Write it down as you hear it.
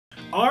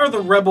Are the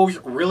rebels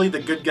really the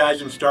good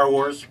guys in Star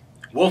Wars?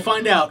 We'll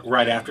find out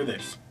right after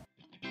this.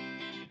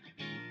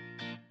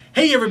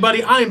 Hey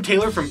everybody, I am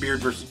Taylor from Beard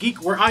vs.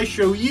 Geek, where I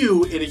show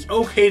you it is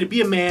okay to be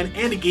a man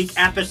and a geek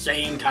at the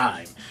same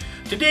time.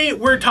 Today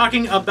we're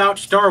talking about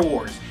Star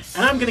Wars,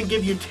 and I'm going to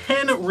give you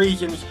 10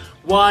 reasons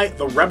why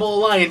the Rebel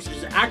Alliance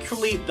is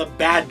actually the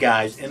bad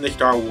guys in the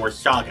Star Wars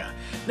saga.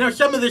 Now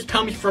some of this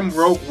comes from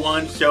Rogue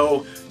One,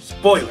 so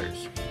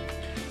spoilers.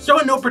 So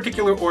in no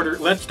particular order,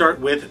 let's start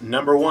with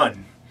number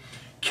 1.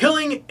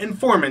 Killing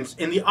informants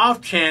in the off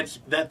chance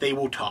that they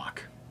will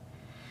talk.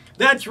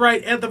 That's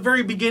right, at the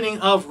very beginning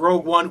of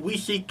Rogue One, we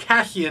see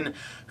Cassian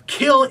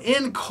kill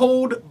in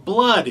cold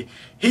blood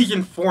his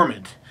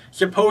informant.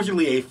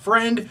 Supposedly a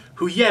friend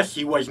who, yes,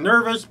 he was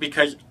nervous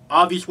because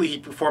obviously he's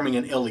performing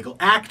an illegal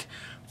act,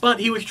 but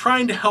he was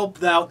trying to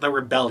help out the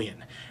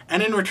rebellion.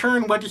 And in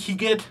return, what does he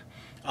get?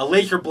 A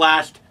laser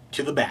blast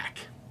to the back.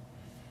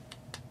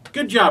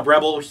 Good job,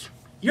 rebels.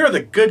 You're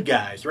the good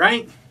guys,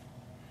 right?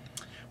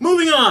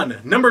 Moving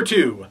on, number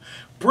 2.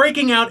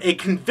 Breaking out a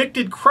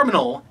convicted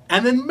criminal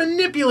and then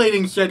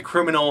manipulating said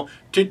criminal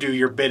to do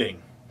your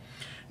bidding.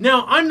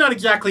 Now, I'm not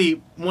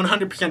exactly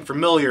 100%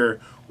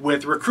 familiar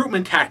with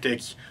recruitment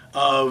tactics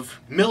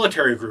of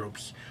military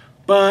groups,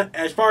 but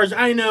as far as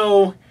I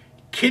know,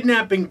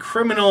 kidnapping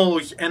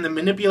criminals and then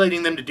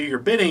manipulating them to do your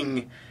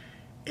bidding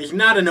is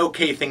not an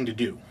okay thing to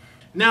do.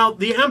 Now,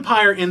 the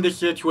Empire in this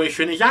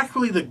situation is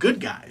actually the good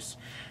guys.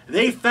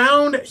 They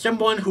found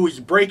someone who is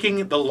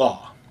breaking the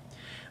law.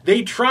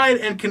 They tried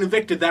and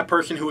convicted that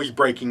person who was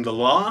breaking the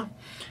law,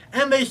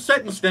 and they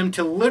sentenced them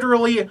to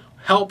literally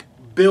help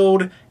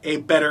build a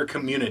better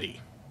community.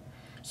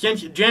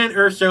 Since Jan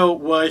Erso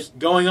was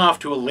going off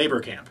to a labor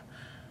camp.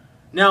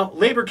 Now,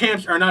 labor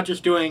camps are not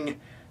just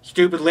doing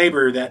stupid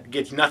labor that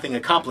gets nothing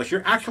accomplished.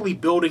 You're actually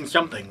building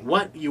something.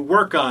 What you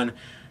work on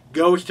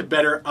goes to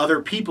better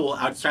other people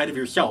outside of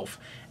yourself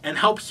and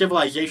help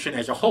civilization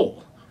as a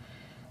whole.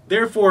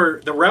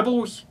 Therefore, the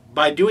rebels,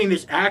 by doing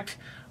this act,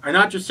 are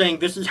not just saying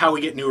this is how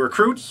we get new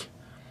recruits.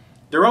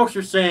 They're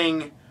also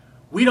saying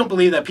we don't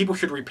believe that people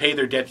should repay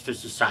their debts to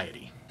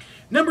society.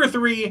 Number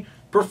 3,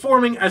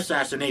 performing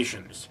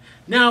assassinations.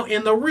 Now,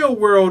 in the real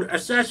world,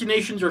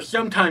 assassinations are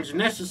sometimes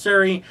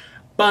necessary,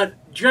 but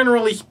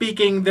generally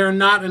speaking, they're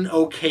not an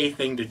okay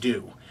thing to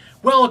do.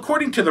 Well,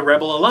 according to the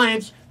Rebel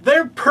Alliance,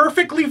 they're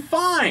perfectly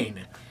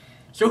fine.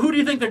 So who do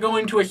you think they're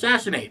going to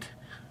assassinate?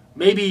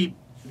 Maybe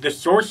the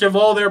source of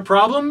all their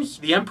problems,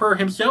 the Emperor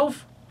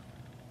himself?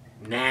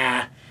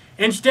 Nah.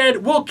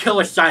 Instead, we'll kill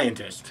a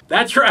scientist.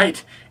 That's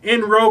right.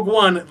 In Rogue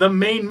One, the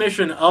main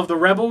mission of the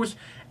Rebels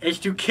is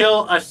to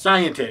kill a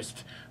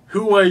scientist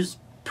who was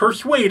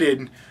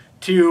persuaded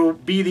to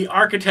be the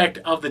architect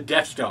of the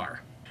Death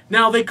Star.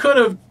 Now, they could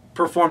have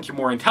performed some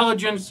more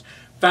intelligence,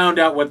 found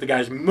out what the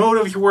guy's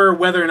motives were,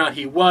 whether or not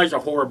he was a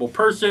horrible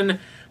person,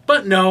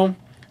 but no,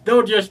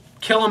 they'll just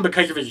kill him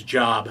because of his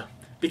job.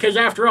 Because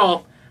after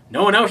all,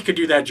 no one else could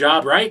do that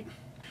job, right?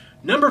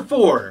 Number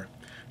 4.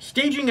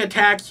 Staging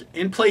attacks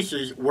in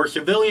places where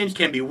civilians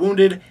can be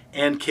wounded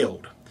and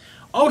killed.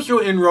 Also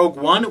in Rogue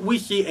One, we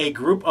see a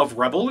group of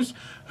rebels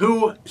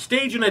who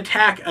stage an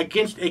attack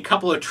against a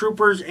couple of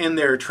troopers in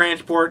their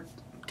transport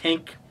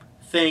tank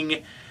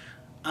thing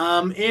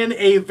in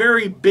a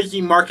very busy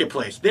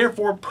marketplace,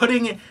 therefore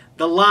putting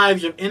the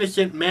lives of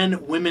innocent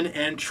men, women,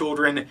 and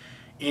children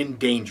in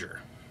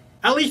danger.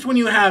 At least when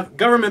you have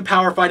government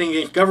power fighting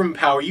against government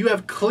power, you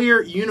have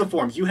clear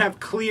uniforms, you have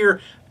clear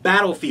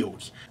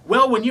battlefields.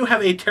 Well, when you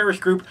have a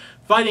terrorist group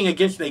fighting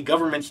against a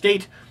government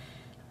state,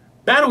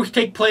 battles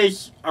take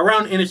place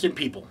around innocent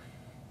people.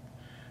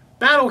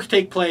 Battles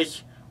take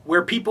place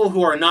where people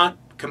who are not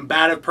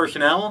combative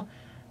personnel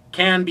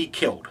can be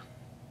killed.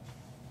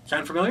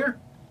 Sound familiar?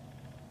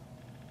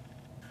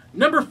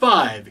 Number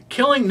 5,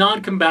 killing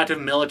non-combative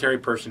military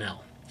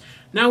personnel.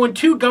 Now, when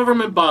two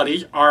government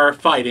bodies are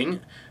fighting,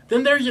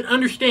 then there's an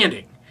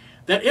understanding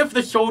that if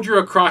the soldier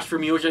across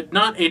from you is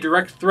not a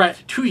direct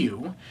threat to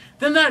you,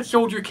 then that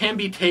soldier can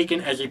be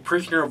taken as a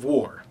prisoner of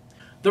war.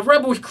 The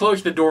rebels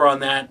closed the door on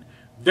that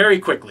very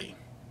quickly.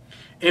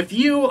 If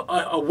you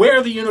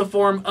wear the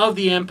uniform of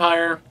the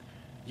Empire,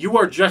 you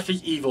are just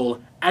as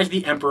evil as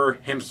the Emperor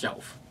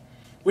himself.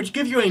 Which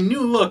gives you a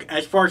new look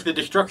as far as the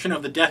destruction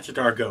of the Death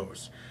Star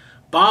goes.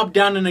 Bob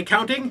down in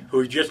accounting,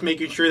 who's just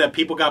making sure that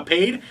people got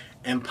paid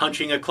and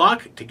punching a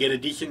clock to get a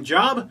decent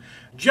job,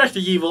 just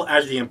as evil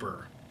as the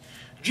Emperor.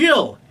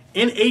 Jill,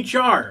 in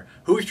HR,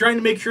 who was trying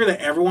to make sure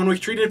that everyone was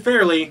treated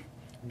fairly,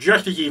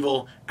 just as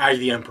evil as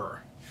the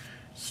Emperor.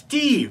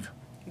 Steve,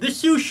 the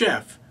sous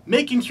chef,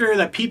 making sure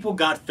that people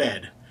got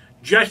fed,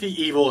 just as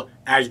evil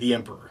as the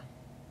Emperor.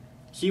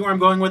 See where I'm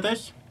going with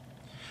this?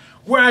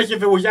 Whereas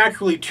if it was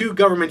actually two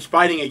governments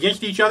fighting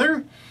against each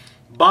other,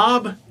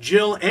 Bob,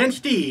 Jill, and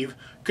Steve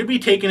could be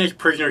taken as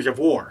prisoners of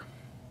war.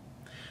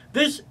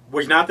 This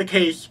was not the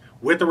case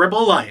with the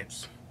Rebel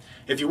Alliance.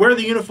 If you wear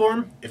the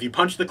uniform, if you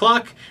punch the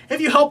clock,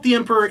 if you help the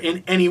Emperor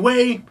in any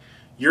way,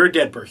 you're a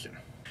dead person.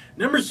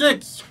 Number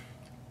 6,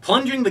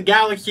 plunging the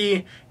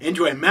galaxy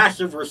into a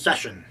massive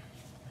recession.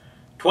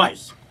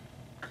 Twice.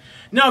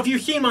 Now, if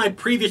you've seen my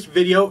previous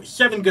video,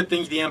 7 Good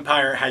Things the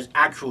Empire has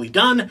actually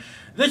done,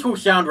 this will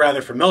sound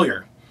rather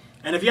familiar.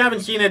 And if you haven't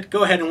seen it,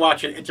 go ahead and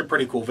watch it. It's a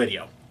pretty cool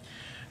video.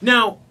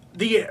 Now,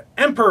 the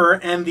Emperor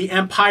and the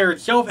Empire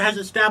itself has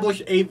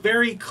established a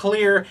very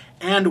clear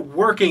and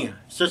working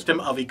system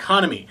of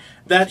economy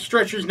that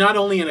stretches not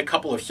only in a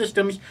couple of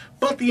systems,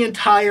 but the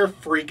entire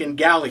freaking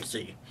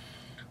galaxy.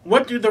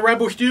 What do the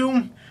rebels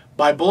do?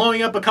 By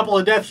blowing up a couple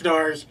of Death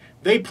Stars,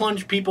 they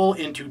plunge people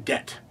into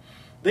debt.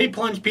 They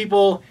plunge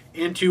people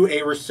into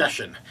a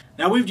recession.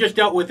 Now, we've just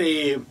dealt with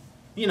a,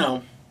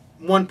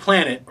 one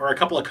planet or a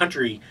couple of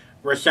country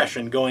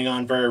recession going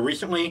on very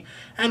recently,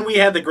 and we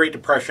had the Great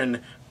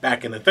Depression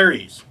back in the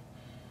 30s.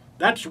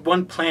 That's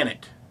one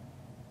planet.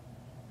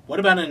 What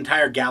about an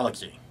entire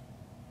galaxy?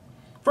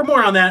 For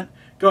more on that,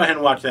 go ahead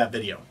and watch that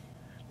video.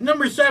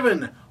 Number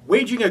 7,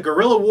 waging a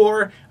guerrilla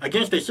war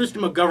against a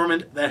system of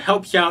government that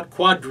helps out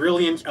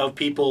quadrillions of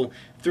people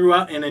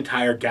throughout an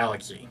entire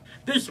galaxy.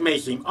 This may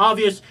seem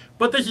obvious,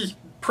 but this is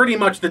pretty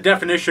much the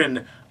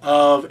definition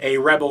of a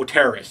rebel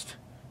terrorist.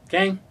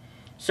 Okay?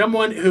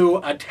 Someone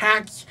who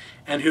attacks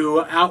and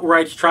who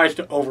outright tries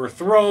to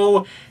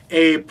overthrow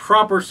a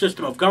proper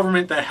system of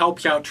government that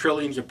helps out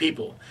trillions of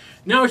people.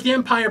 Now, is the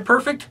Empire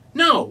perfect?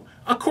 No,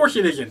 of course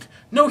it isn't.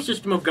 No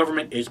system of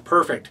government is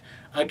perfect.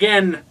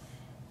 Again,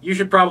 you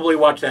should probably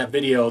watch that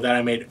video that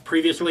I made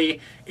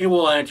previously. It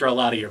will answer a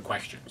lot of your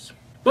questions.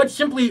 But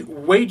simply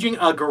waging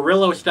a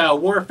guerrilla-style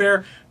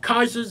warfare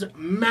causes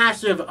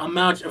massive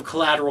amounts of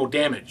collateral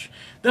damage.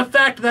 The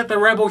fact that the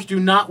rebels do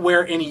not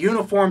wear any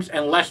uniforms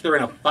unless they're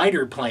in a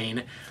fighter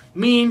plane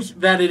means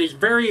that it is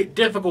very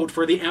difficult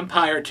for the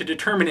Empire to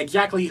determine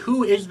exactly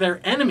who is their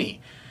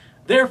enemy.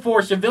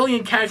 Therefore,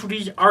 civilian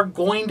casualties are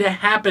going to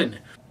happen.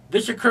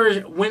 This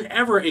occurs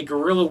whenever a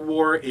guerrilla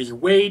war is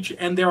waged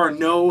and there are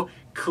no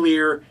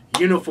clear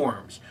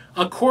uniforms.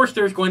 Of course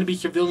there's going to be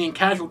civilian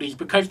casualties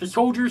because the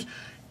soldiers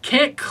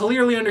can't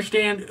clearly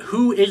understand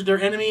who is their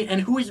enemy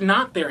and who is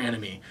not their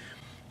enemy.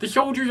 The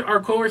soldiers,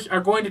 of course, are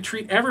going to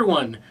treat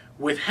everyone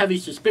with heavy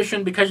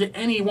suspicion because at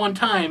any one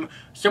time,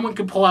 someone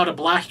could pull out a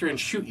blaster and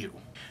shoot you.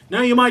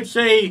 Now you might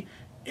say,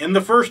 in the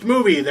first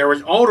movie, there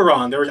was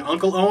Alderaan, there was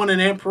Uncle Owen and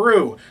Aunt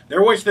Peru,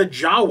 there was the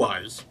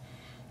Jawas.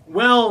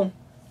 Well,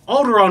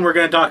 Alderaan we're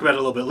going to talk about a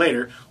little bit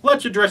later.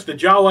 Let's address the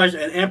Jawas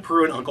and Aunt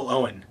Peru and Uncle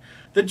Owen.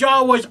 The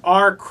Jawas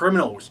are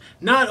criminals.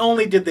 Not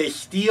only did they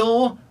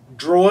steal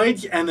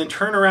droids and then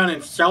turn around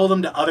and sell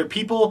them to other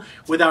people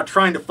without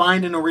trying to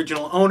find an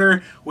original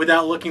owner,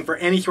 without looking for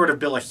any sort of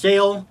bill of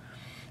sale,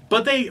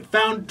 but they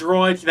found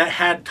droids that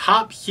had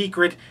top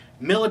secret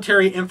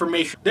military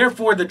information.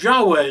 Therefore, the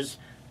Jawas,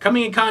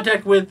 coming in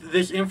contact with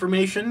this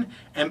information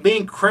and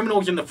being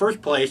criminals in the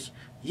first place,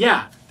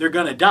 yeah, they're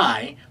gonna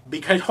die,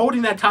 because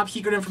holding that top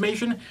secret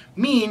information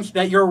means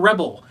that you're a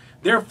rebel.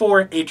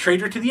 Therefore, a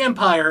traitor to the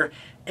Empire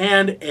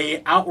and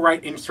a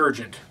outright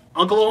insurgent.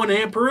 Uncle Owen and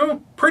Aunt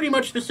Peru, pretty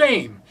much the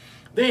same.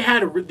 They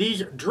had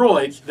these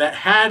droids that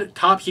had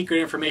top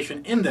secret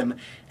information in them,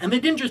 and they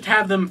didn't just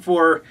have them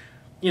for,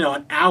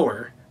 an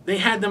hour. They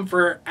had them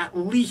for at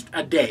least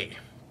a day,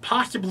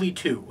 possibly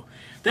 2.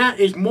 That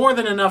is more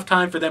than enough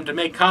time for them to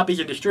make copies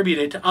and distribute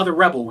it to other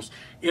rebels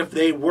if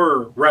they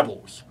were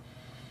rebels.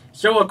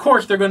 So of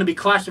course they're going to be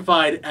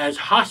classified as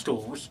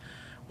hostiles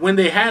when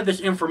they had this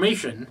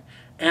information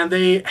and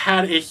they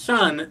had a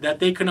son that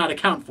they could not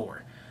account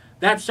for.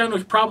 That son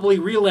was probably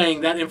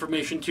relaying that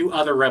information to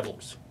other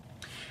rebels.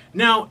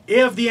 Now,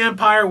 if the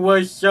Empire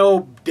was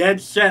so dead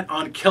set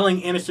on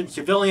killing innocent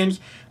civilians,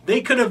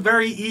 they could have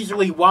very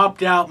easily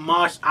wiped out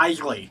Mos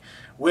Eisley,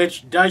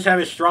 which does have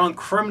a strong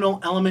criminal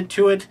element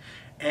to it,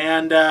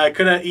 and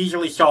could have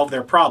easily solved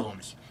their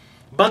problems.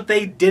 But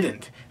they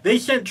didn't. They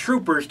sent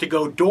troopers to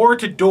go door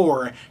to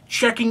door,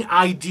 checking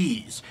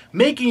IDs,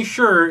 making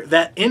sure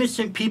that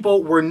innocent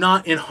people were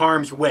not in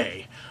harm's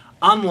way,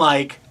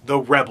 unlike the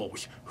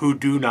rebels, who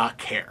do not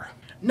care.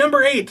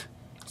 Number 8,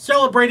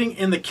 celebrating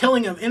in the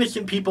killing of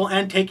innocent people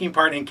and taking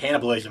part in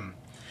cannibalism.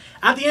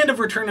 At the end of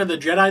Return of the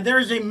Jedi, there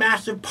is a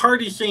massive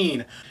party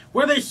scene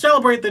where they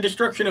celebrate the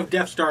destruction of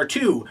Death Star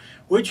 2,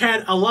 which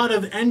had a lot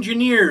of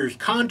engineers,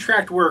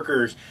 contract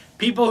workers,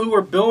 people who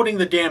were building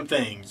the damn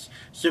things,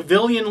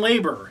 civilian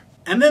labor.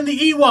 And then the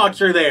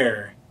Ewoks are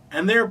there,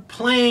 and they're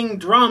playing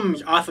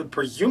drums off of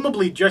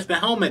presumably just the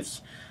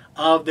helmets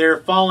of their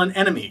fallen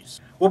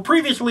enemies. Well,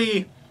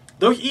 previously,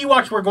 those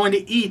Ewoks were going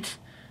to eat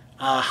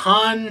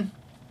Han,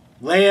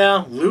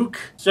 Leia, Luke.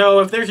 So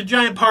if there's a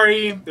giant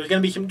party, there's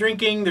going to be some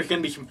drinking, there's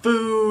going to be some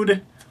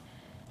food.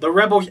 The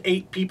rebels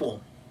ate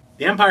people.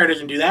 The Empire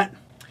doesn't do that.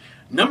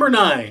 Number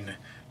 9,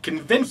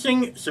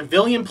 convincing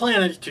civilian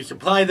planets to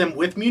supply them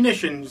with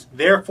munitions,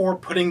 therefore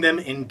putting them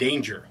in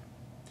danger.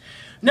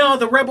 Now,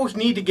 the rebels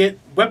need to get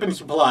weapon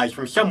supplies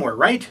from somewhere,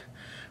 right?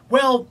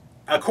 Well,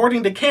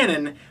 according to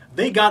canon,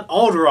 they got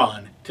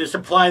Alderaan to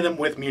supply them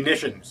with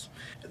munitions.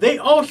 They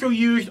also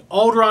used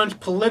Alderaan's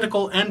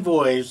political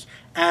envoys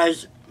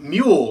as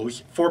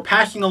mules for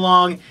passing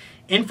along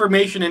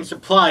information and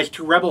supplies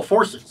to rebel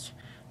forces,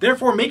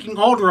 therefore making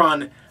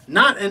Alderaan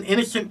not an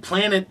innocent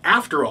planet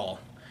after all.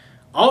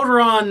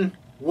 Alderaan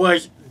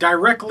was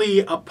directly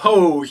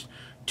opposed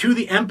to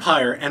the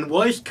Empire and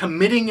was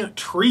committing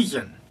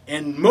treason.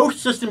 In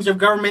most systems of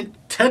government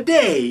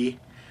today,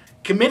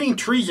 committing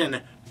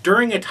treason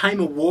during a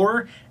time of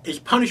war is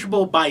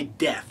punishable by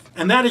death.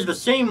 And that is the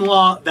same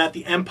law that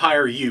the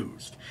Empire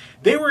used.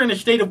 They were in a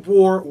state of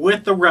war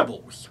with the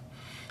rebels.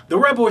 The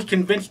rebels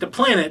convinced the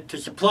planet to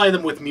supply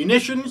them with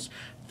munitions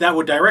that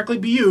would directly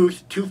be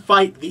used to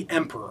fight the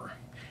Emperor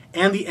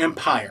and the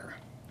Empire,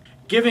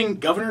 giving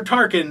Governor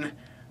Tarkin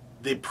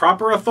the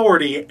proper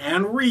authority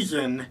and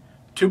reason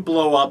to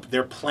blow up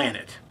their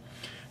planet.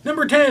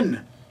 Number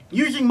 10,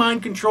 using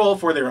mind control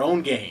for their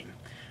own gain.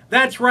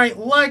 That's right,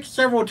 like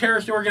several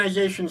terrorist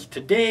organizations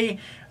today,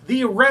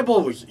 the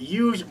rebels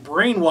use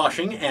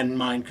brainwashing and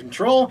mind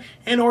control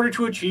in order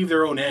to achieve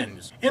their own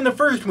ends. In the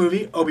first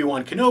movie,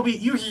 Obi-Wan Kenobi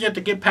uses it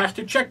to get past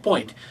a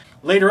checkpoint.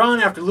 Later on,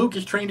 after Luke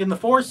is trained in the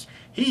Force,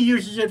 he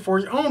uses it for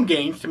his own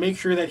gains to make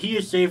sure that he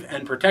is safe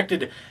and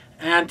protected,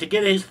 and to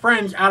get his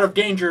friends out of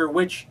danger,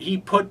 which he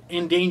put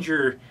in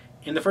danger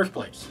in the first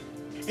place.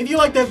 If you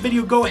like that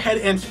video, go ahead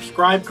and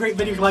subscribe. Great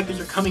videos like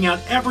this are coming out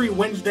every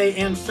Wednesday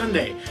and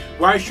Sunday,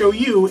 where I show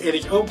you it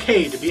is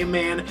okay to be a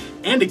man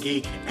and a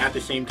geek at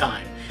the same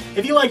time.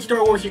 If you like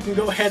Star Wars, you can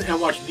go ahead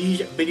and watch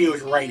these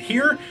videos right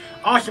here.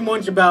 Awesome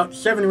ones about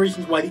 7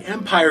 reasons why the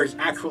Empire is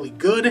actually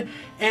good,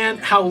 and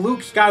how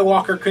Luke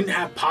Skywalker couldn't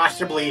have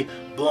possibly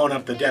blown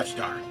up the Death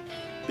Star.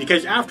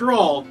 Because after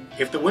all,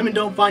 if the women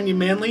don't find you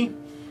manly,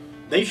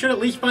 they should at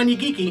least find you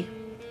geeky.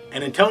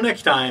 And until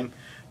next time,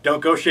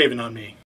 don't go shaving on me.